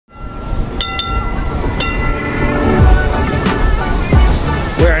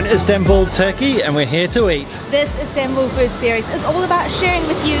Istanbul, Turkey, and we're here to eat. This Istanbul food series is all about sharing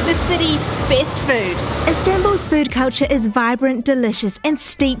with you the city's best food. Istanbul's food culture is vibrant, delicious, and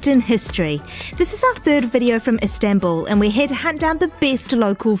steeped in history. This is our third video from Istanbul, and we're here to hunt down the best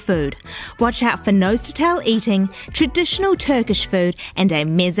local food. Watch out for nose-to-tail eating, traditional Turkish food, and a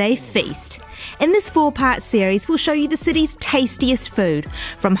meze feast. In this 4-part series, we'll show you the city's tastiest food,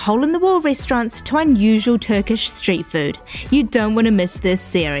 from hole-in-the-wall restaurants to unusual Turkish street food. You don't want to miss this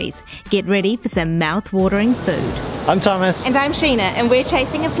series. Get ready for some mouth-watering food. I'm Thomas. And I'm Sheena, and we're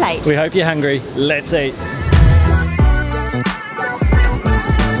chasing a plate. We hope you're hungry. Let's eat.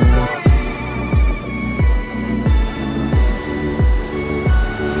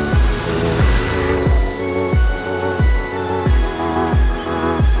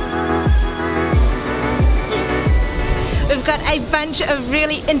 We've got a bunch of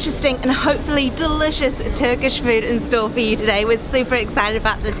really interesting and hopefully delicious Turkish food in store for you today. We're super excited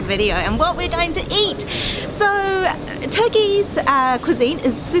about this video and what we're going to eat. So Turkey's cuisine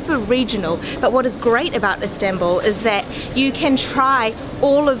is super regional, but what is great about Istanbul is that you can try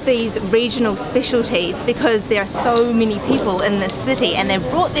all of these regional specialties because there are so many people in this city and they've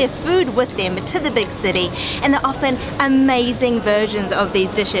brought their food with them to the big city, and they're often amazing versions of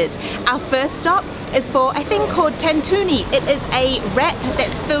these dishes. Our first stop is for a thing called tantuni. It is a wrap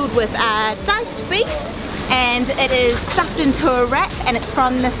that's filled with diced beef, and it is stuffed into a wrap, and it's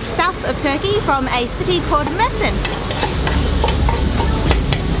from the south of Turkey, from a city called Mersin.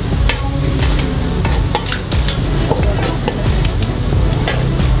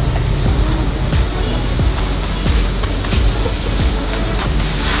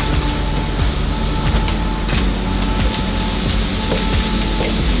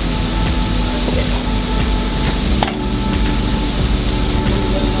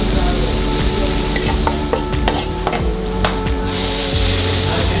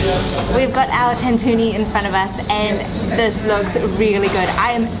 We've got our tantuni in front of us and this looks really good.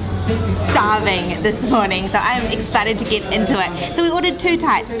 I am starving this morning, so I'm excited to get into it. So we ordered 2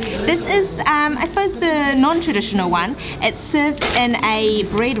 types. This is, I suppose, the non-traditional one. It's served in a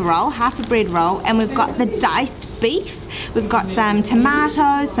bread roll, half a bread roll, and we've got the diced beef. We've got some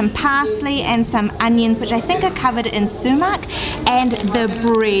tomatoes, some parsley, and some onions, which I think are covered in sumac. And the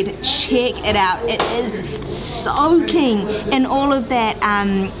bread, check it out. It is soaking in all of that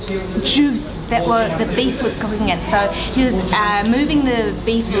juice that the beef was cooking in. So he was moving the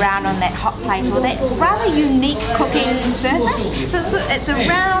beef around on that hot plate, or that rather unique cooking surface. So it's a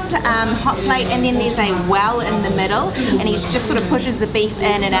round hot plate, and then there's a well in the middle, and he just sort of pushes the beef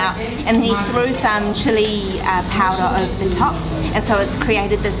in and out, and he threw some chili powder over the top, and so it's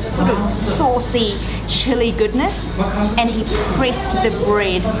created this sort of saucy chili goodness, and he pressed the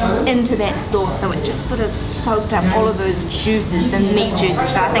bread into that sauce, so it just sort of soaked up all of those juices, the meat juices.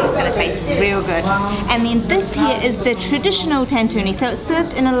 So I think it's going to taste real good. And then this here is the traditional tantuni. So it's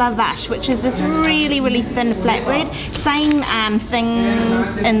served in a lavash, which is this really thin flatbread. Same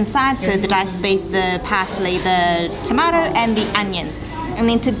things inside, so the diced beef, the parsley, the tomato, and the onions. And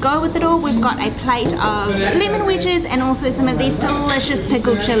then to go with it all, we've got a plate of lemon wedges and also some of these delicious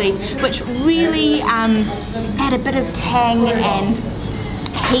pickled chilies, which really add a bit of tang and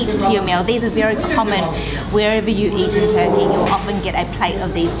heat to your meal. These are very common wherever you eat in Turkey. You'll often get a plate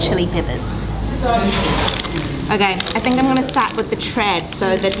of these chili peppers. Okay, I think I'm going to start with the trad.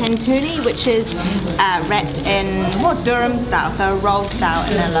 So the tantuni, which is wrapped in more Durham style, so a roll style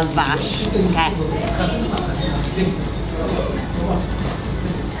in a lavash. Okay.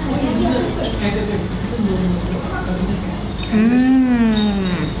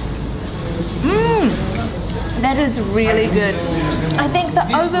 That is really good. I think the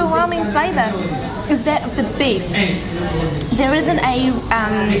overwhelming flavour is that of the beef. There isn't a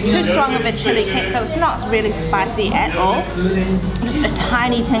too strong of a chili kick, so it's not really spicy at all. Just a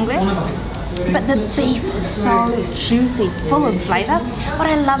tiny tingling. But the beef is so juicy, full of flavour. What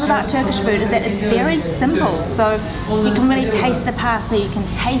I love about Turkish food is that it's very simple. So you can really taste the parsley, you can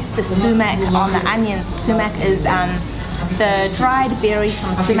taste the sumac on the onions. Sumac is the dried berries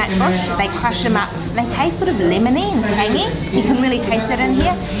from a sumac bush. They crush them up. They taste sort of lemony and tangy. You can really taste it in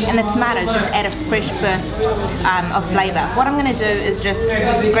here. And the tomatoes just add a fresh burst of flavour. What I'm going to do is just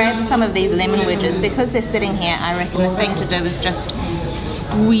grab some of these lemon wedges. Because they're sitting here, I reckon the thing to do is just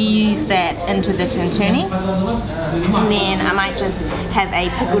squeeze that into the tantuni, and then I might just have a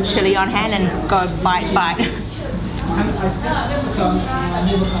pickled chili on hand and go bite.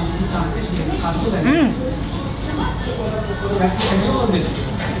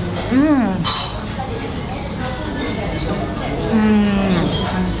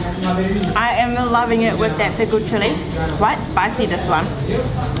 I am loving it with that pickled chili. Quite spicy, this one.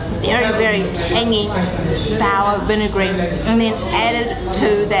 Very, very tangy, sour, vinegary, and then added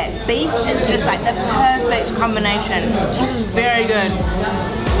to that beef, it's just like the perfect combination. This is very good.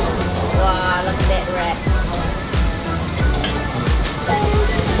 Wow, look at that rat.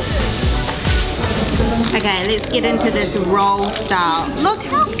 Okay, let's get into this roll style. Look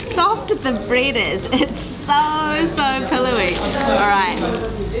how soft the bread is. It's so pillowy. Alright.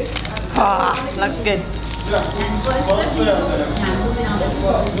 Oh, looks good.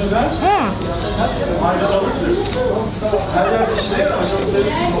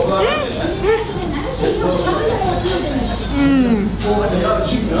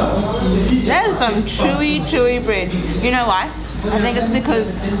 That is some chewy bread. You know why? I think it's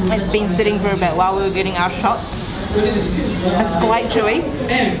because it's been sitting for a bit while we were getting our shots. It's quite chewy.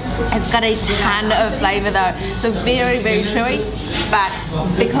 It's got a ton of flavour though, so very chewy. But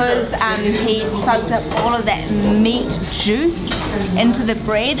because he soaked up all of that meat juice into the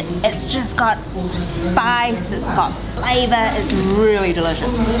bread, it's just got spice, it's got flavour, it's really delicious.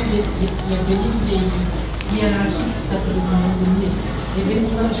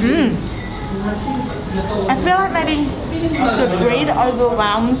 I feel like maybe the bread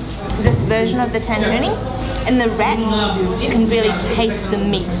overwhelms this version of the tantuni. In the wrap, you can really taste the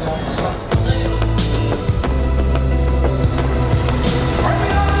meat.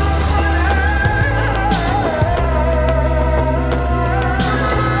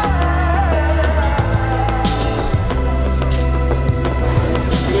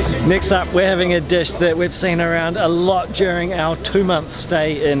 Next up, we're having a dish that we've seen around a lot during our 2-month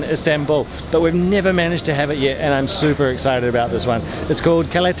stay in Istanbul, but we've never managed to have it yet, and I'm super excited about this one. It's called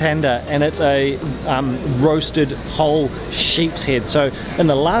kelle tandir, and it's a roasted whole sheep's head. So in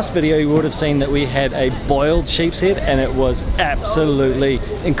the last video, you would have seen that we had a boiled sheep's head, and it was absolutely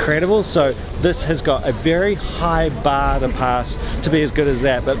incredible. So this has got a very high bar to pass to be as good as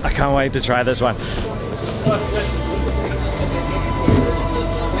that, but I can't wait to try this one.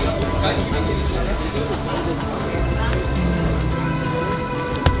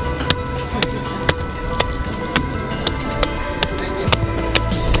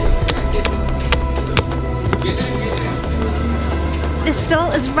 This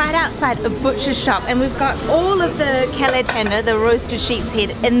stall is right outside a butcher's shop, and we've got all of the kelle tandir, the roasted sheep's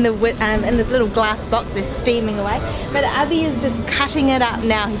head, in this little glass box. They're steaming away. But Abi is just cutting it up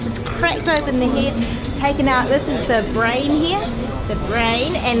now. He's just cracked open the head, taken out. This is the brain here, the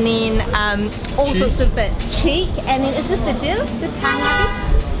brain, and then all sorts of bits. Cheek, and then is this the dil, the tongue,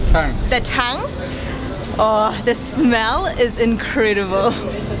 Abi? Tongue. The tongue. Oh, the smell is incredible.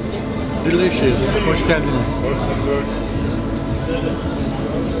 Delicious. Hoş geldiniz.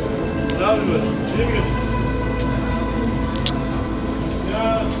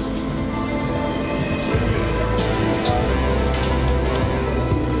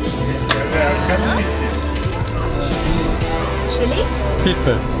 Chili?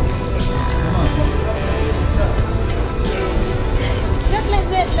 Pepper. Çok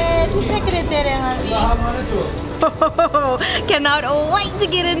lezzetli. Teşekkür ederim abi. Cannot wait to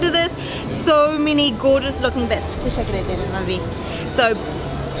get into this. So many gorgeous looking bits. Teşekkür ederim abi. So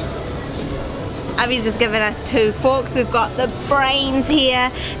Avi's just given us 2 forks. We've got the brains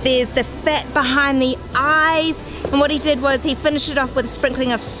here. There's the fat behind the eyes. And what he did was he finished it off with a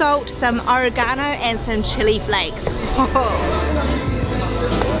sprinkling of salt, some oregano, and some chili flakes.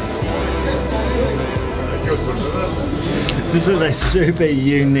 This is a super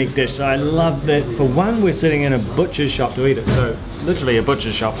unique dish. I love that, for one, we're sitting in a butcher's shop to eat it. So literally a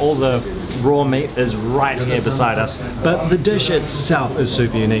butcher's shop. All the raw meat is right here beside us. But the dish itself is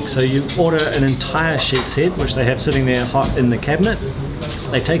super unique. So you order an entire sheep's head, which they have sitting there hot in the cabinet.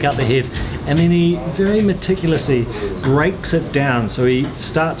 They take out the head, and then he very meticulously breaks it down. So he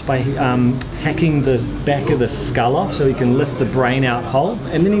starts by hacking the back of the skull off so he can lift the brain out whole,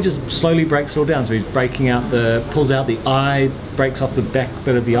 and then he just slowly breaks it all down. So he's breaking out pulls out the eye, breaks off the back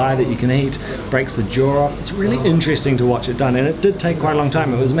bit of the eye that you can eat, breaks the jaw off. It's really interesting to watch it done, and it did take quite a long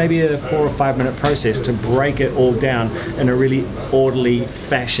time. It was maybe a 4 or 5 minute process to break it all down in a really orderly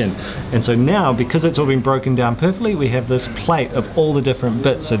fashion. And so now, because it's all been broken down perfectly, we have this plate of all the different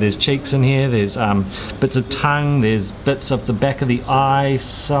bits. So there's cheeks in here, there's bits of tongue, there's bits of the back of the eye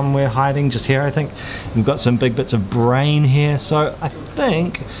somewhere hiding, just here I think. We've got some big bits of brain here. So I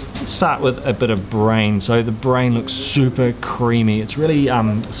think let's start with a bit of brain. So the brain looks super creamy. It's really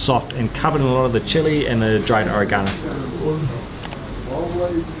soft and covered in a lot of the chili and the dried oregano.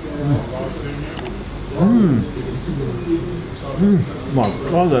 My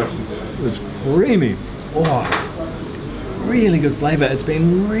God, that is creamy. Oh, really good flavour. It's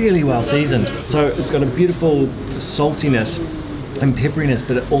been really well seasoned. So it's got a beautiful saltiness and pepperiness,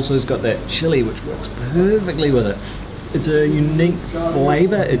 but it also has got that chili which works perfectly with it. It's a unique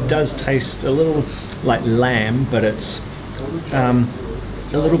flavour. It does taste a little like lamb, but it's a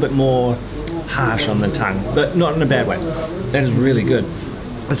little bit more harsh on the tongue, but not in a bad way. That is really good.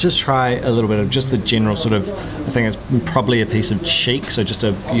 Let's just try a little bit of just the general sort of, I think it's probably a piece of cheek, so just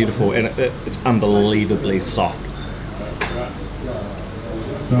a beautiful, and it's unbelievably soft.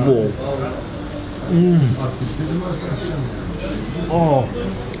 Whoa. Oh,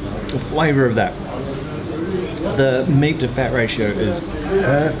 the flavour of that. The meat to fat ratio is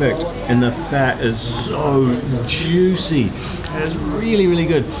perfect, and the fat is so juicy. It's really, really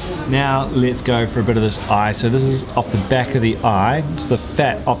good. Now let's go for a bit of this eye. So this is off the back of the eye. It's the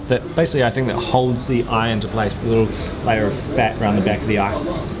fat off that, basically I think that holds the eye into place, the little layer of fat around the back of the eye.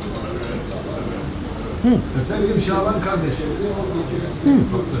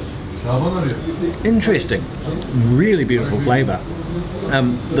 Interesting. Really beautiful flavour.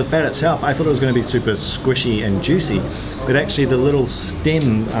 The fat itself, I thought it was going to be super squishy and juicy, but actually the little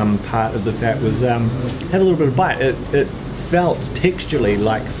stem part of the fat was had a little bit of bite. It felt texturally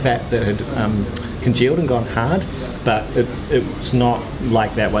like fat that had congealed and gone hard, but it's not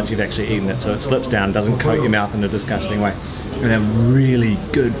like that once you've actually eaten it. So it slips down, doesn't coat your mouth in a disgusting way, and a really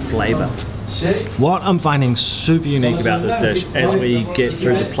good flavour. What I'm finding super unique about this dish as we get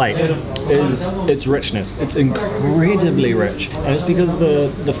through the plate is its richness. It's incredibly rich, and it's because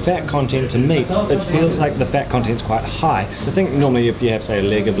the fat content to meat, it feels like the fat content's quite high. I think normally if you have, say, a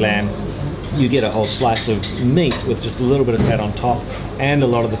leg of lamb, you get a whole slice of meat with just a little bit of fat on top, and a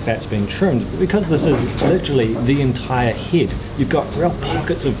lot of the fat's been trimmed. But because this is literally the entire head, you've got real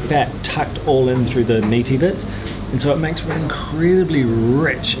pockets of fat tucked all in through the meaty bits. And so it makes for an incredibly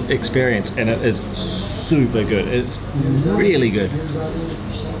rich experience, and it is super good. It's really good.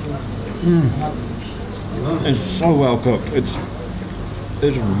 It's so well cooked. It's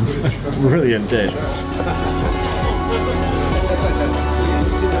a brilliant dish.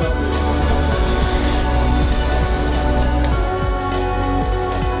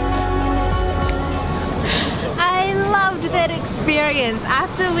 That experience.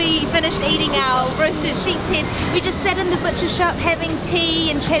 After we finished eating our roasted sheep's head, we just sat in the butcher shop having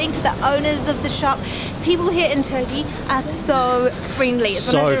tea and chatting to the owners of the shop. People here in Turkey are so friendly.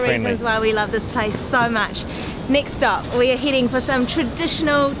 It's one of the reasons why we love this place so much. Next stop, we are heading for some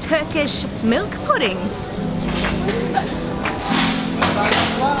traditional Turkish milk puddings.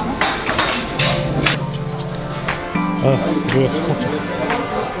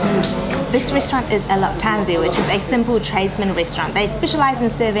 This restaurant is a Loktanzi, which is a simple tradesman restaurant. They specialise in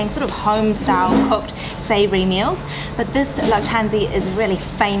serving sort of home-style cooked savoury meals, but this Loktanzi is really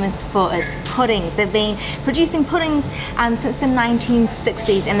famous for its puddings. They've been producing puddings since the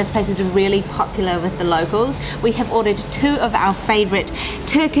 1960s, and this place is really popular with the locals. We have ordered two of our favourite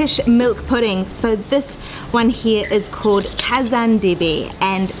Turkish milk puddings. So this one here is called kazandibi,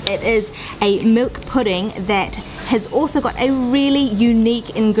 and it is a milk pudding that has also got a really unique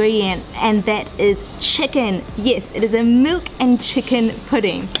ingredient, and that is chicken. Yes, it is a milk and chicken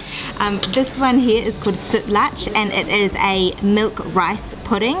pudding. This one here is called sütlaç, and it is a milk rice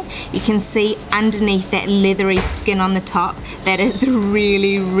pudding. You can see underneath that leathery skin on the top that is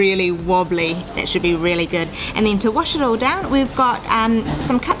really, really wobbly. That should be really good. And then to wash it all down, we've got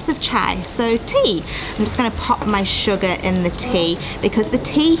some cups of chai, so tea. I'm just going to pop my sugar in the tea because the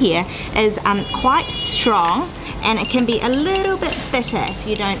tea here is quite strong, and it can be a little bit bitter if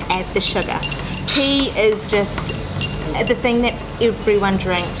you don't add the sugar. Tea is just the thing that everyone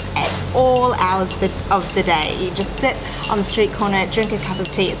drinks at all hours of the day. You just sit on the street corner, drink a cup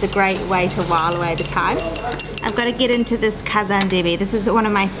of tea. It's a great way to while away the time. I've got to get into this kazandibi. This is one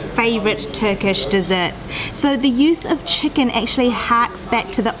of my favorite Turkish desserts. So the use of chicken actually harks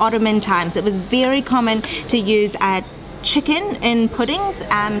back to the Ottoman times. It was very common to use chicken in puddings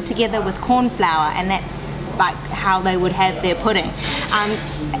together with cornflour, and that's like how they would have their pudding.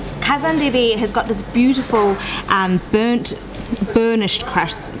 Kazandibi has got this beautiful burnished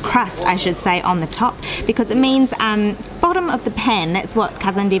crust, I should say, on the top, because it means bottom of the pan. That's what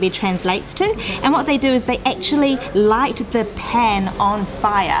kazandibi translates to. And what they do is they actually light the pan on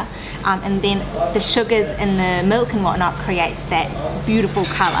fire, and then the sugars in the milk and whatnot creates that beautiful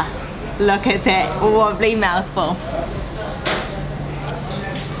colour. Look at that wobbly mouthful.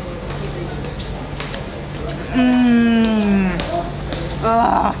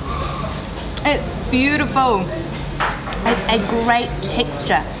 Oh, it's beautiful. It's a great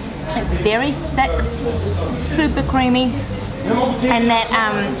texture. It's very thick, super creamy, and that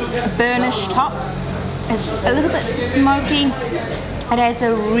burnished top It's a little bit smoky. It has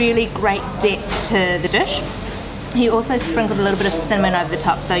a really great depth to the dish. He also sprinkled a little bit of cinnamon over the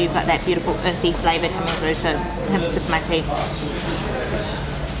top, so you've got that beautiful earthy flavour coming through to have a sip of my tea.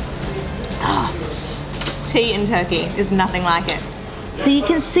 Oh, tea in Turkey is nothing like it. So you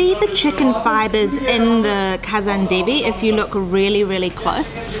can see the chicken fibres in the kazandibi if you look really, really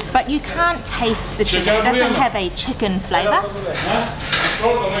close, but you can't taste the chicken. It doesn't have a chicken flavour.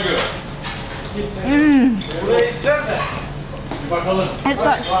 It's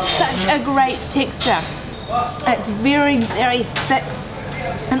got such a great texture. It's very, very thick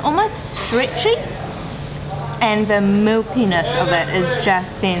and almost stretchy, and the milkiness of it is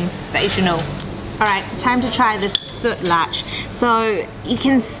just sensational. Alright, time to try this sütlaç. So you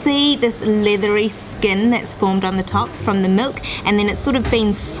can see this leathery skin that's formed on the top from the milk, and then it's sort of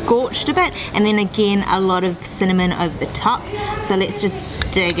been scorched a bit, and then again a lot of cinnamon over the top. So let's just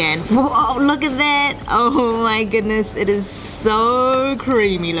dig in. Whoa, look at that! Oh my goodness, it is so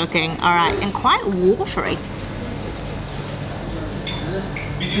creamy looking. Alright, and quite watery.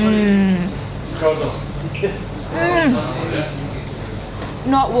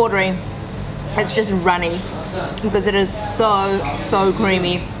 Not watery. It's just runny because it is so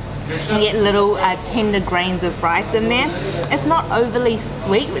creamy. You get little tender grains of rice in there. It's not overly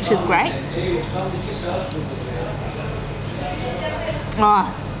sweet, which is great.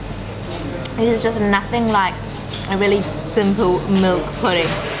 Oh, it is just nothing like a really simple milk pudding.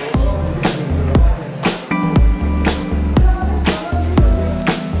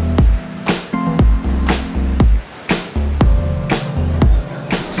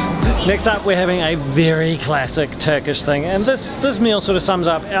 Next up, we're having a very classic Turkish thing, and this meal sort of sums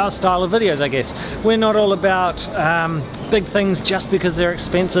up our style of videos, I guess. We're not all about big things just because they're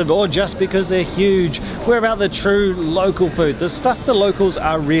expensive or just because they're huge. We're about the true local food, the stuff the locals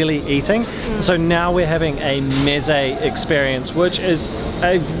are really eating. So now we're having a meze experience, which is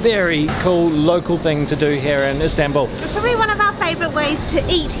a very cool local thing to do here in Istanbul. It's probably one of our favourite ways to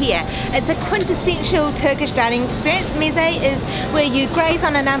eat here. It's a quintessential Turkish dining experience. Meze is where you graze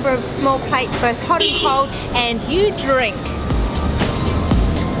on a number of small plates, both hot and cold, and you drink.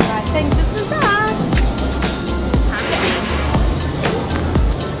 I think this is us.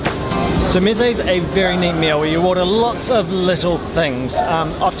 So meze is a very neat meal where you order lots of little things.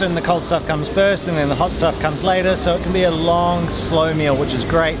 Often the cold stuff comes first and then the hot stuff comes later, so it can be a long, slow meal, which is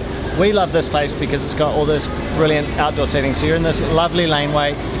great. We love this place because it's got all this brilliant outdoor seating. So you're in this lovely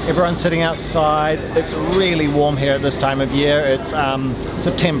laneway, everyone's sitting outside. It's really warm here at this time of year. It's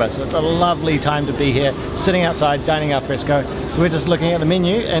September, so it's a lovely time to be here, sitting outside, dining al fresco. So we're just looking at the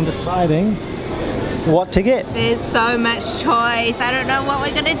menu and deciding what to get. There's so much choice. I don't know what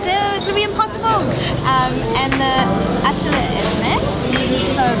we're gonna do. It's gonna be impossible. And the achile, isn't it? It's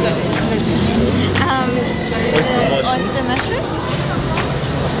so good. Oyster mushrooms.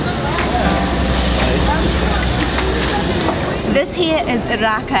 This here is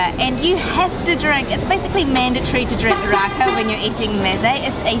raki, and you have to drink, it's basically mandatory to drink raki when you're eating meze.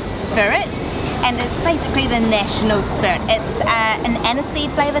 It's a spirit, and it's basically the national spirit. It's an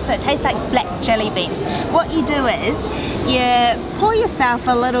aniseed flavour, so it tastes like black jelly beans. What you do is, you pour yourself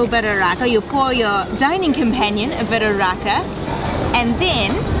a little bit of raki, or you pour your dining companion a bit of raki, and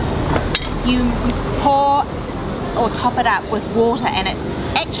then you pour or top it up with water, and it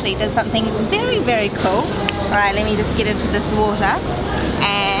actually does something very, very cool. Alright, let me just get into this water,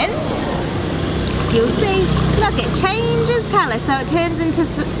 and you'll see, look, it changes colour, so it turns into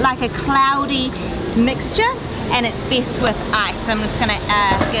like a cloudy mixture, and it's best with ice. So I'm just going to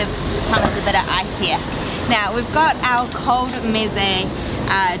give Thomas a bit of ice here. Now we've got our cold meze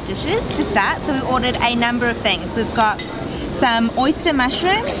dishes to start, so we ordered a number of things. We've got some oyster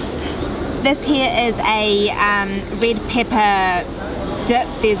mushroom. This here is a red pepper dip.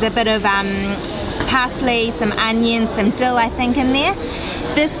 There's a bit of parsley, some onions, some dill I think in there.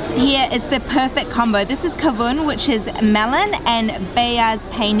 This here is the perfect combo. This is kavun, which is melon, and beyaz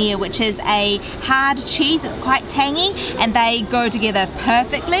peynir, which is a hard cheese. It's quite tangy, and they go together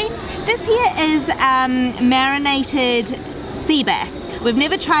perfectly. This here is marinated sea bass. We've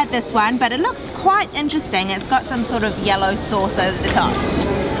never tried this one, but it looks quite interesting. It's got some sort of yellow sauce over the top.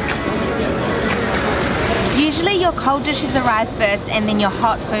 Usually your cold dishes arrive first and then your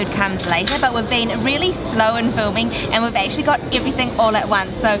hot food comes later, but we've been really slow in filming and we've actually got everything all at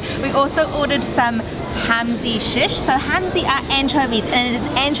once. So we also ordered some hamsi shish. So hamsi are anchovies, and it is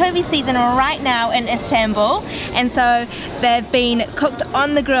anchovy season right now in Istanbul, and so they've been cooked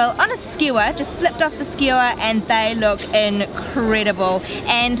on the grill on a skewer, just slipped off the skewer, and they look incredible.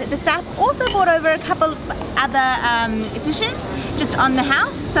 And the staff also brought over a couple of other dishes just on the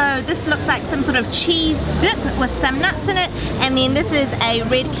house. So this looks like some sort of cheese dip with some nuts in it, and then this is a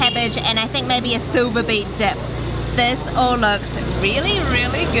red cabbage and I think maybe a silver beet dip. This all looks really,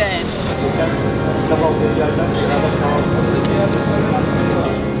 really good.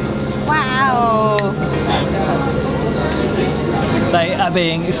 Wow. They are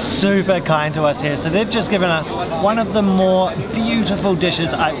being super kind to us here. So they've just given us one of the more beautiful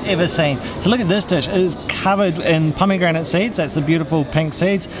dishes I've ever seen. So look at this dish. It is covered in pomegranate seeds. That's the beautiful pink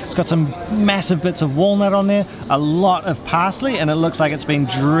seeds. It's got some massive bits of walnut on there, a lot of parsley, and it looks like it's been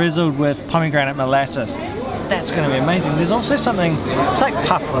drizzled with pomegranate molasses. That's going to be amazing. There's also something, it's like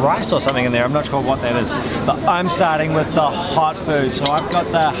puffed rice or something in there. I'm not sure what that is. But I'm starting with the hot food. So I've got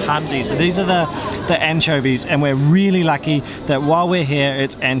the hamsi. So these are the anchovies, and we're really lucky that while we're here,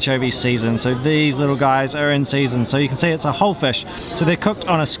 it's anchovy season. So these little guys are in season. So you can see it's a whole fish. So they're cooked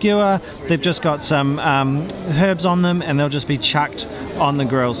on a skewer. They've just got some herbs on them, and they'll just be chucked on the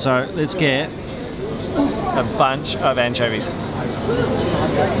grill. So let's get a bunch of anchovies.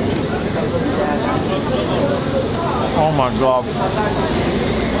 Oh my god.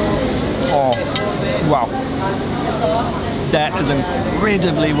 Oh, wow. That is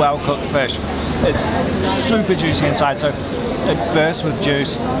incredibly well cooked fish. It's super juicy inside, so it bursts with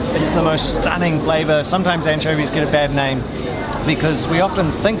juice. It's the most stunning flavour. Sometimes anchovies get a bad name because we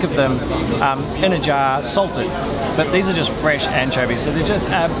often think of them in a jar salted, but these are just fresh anchovies, so they're just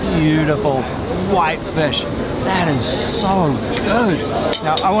a beautiful white fish. That is so good.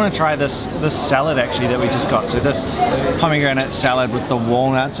 Now I want to try this salad actually that we just got. So this pomegranate salad with the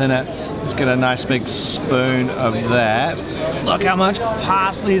walnuts in it. Let's get a nice big spoon of that. Look how much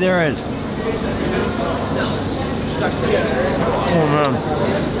parsley there is. Oh man.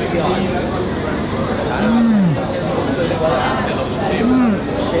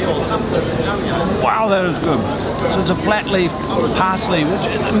 Wow, that is good. So it's a flat leaf parsley, which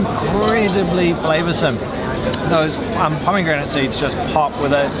is incredibly flavoursome. Those pomegranate seeds just pop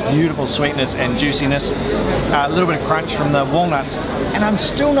with a beautiful sweetness and juiciness, a little bit of crunch from the walnuts, and I'm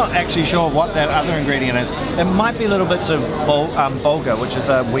still not actually sure what that other ingredient is. It might be little bits of bulgur, which is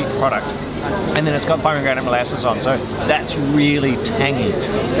a wheat product, and then it's got pomegranate molasses on, so that's really tangy.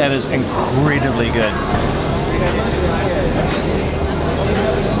 That is incredibly good.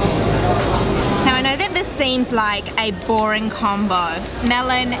 Seems like a boring combo,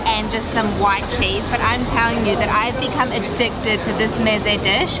 melon and just some white cheese, but I'm telling you that I've become addicted to this meze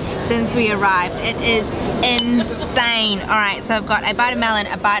dish since we arrived. It is insane. Alright, so I've got a bite of melon,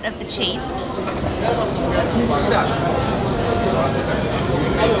 a bite of the cheese.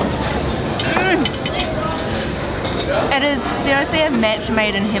 It is seriously a match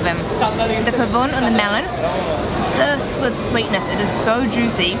made in heaven. The kavun on the melon, this with sweetness, it is so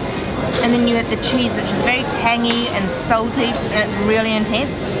juicy. And then you have the cheese, which is very tangy and salty, and it's really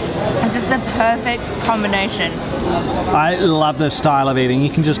intense. It's just the perfect combination. I love this style of eating. You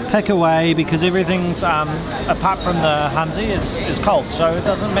can just pick away because everything's, apart from the hamsi, is cold. So it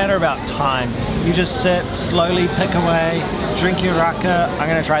doesn't matter about time. You just sit, slowly pick away, drink your raki. I'm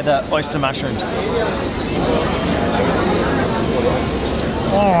going to try the oyster mushrooms.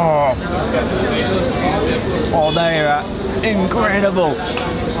 Oh, they are incredible.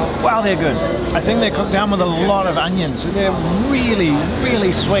 Wow, they're good. I think they're cooked down with a lot of onions, so they're really,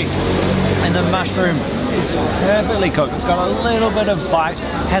 really sweet. And the mushroom is perfectly cooked. It's got a little bit of bite,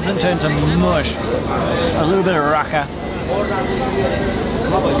 hasn't turned to mush. A little bit of raki.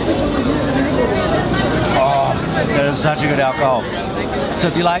 Oh, that is such a good alcohol. So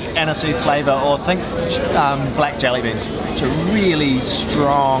if you like aniseed flavour, or think black jelly beans, so really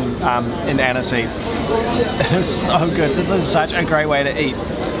strong in aniseed. It's so good. This is such a great way to eat.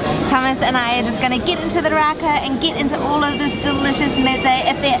 Thomas and I are just going to get into the raki and get into all of this delicious meze.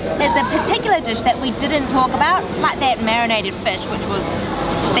 If there is a particular dish that we didn't talk about, like that marinated fish, which was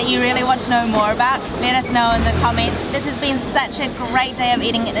that you really want to know more about, let us know in the comments. This has been such a great day of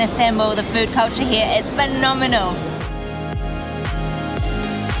eating in Istanbul. The food culture here is phenomenal.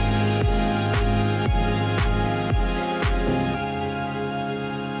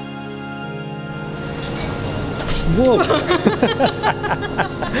 Whoa!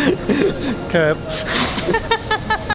 Curb.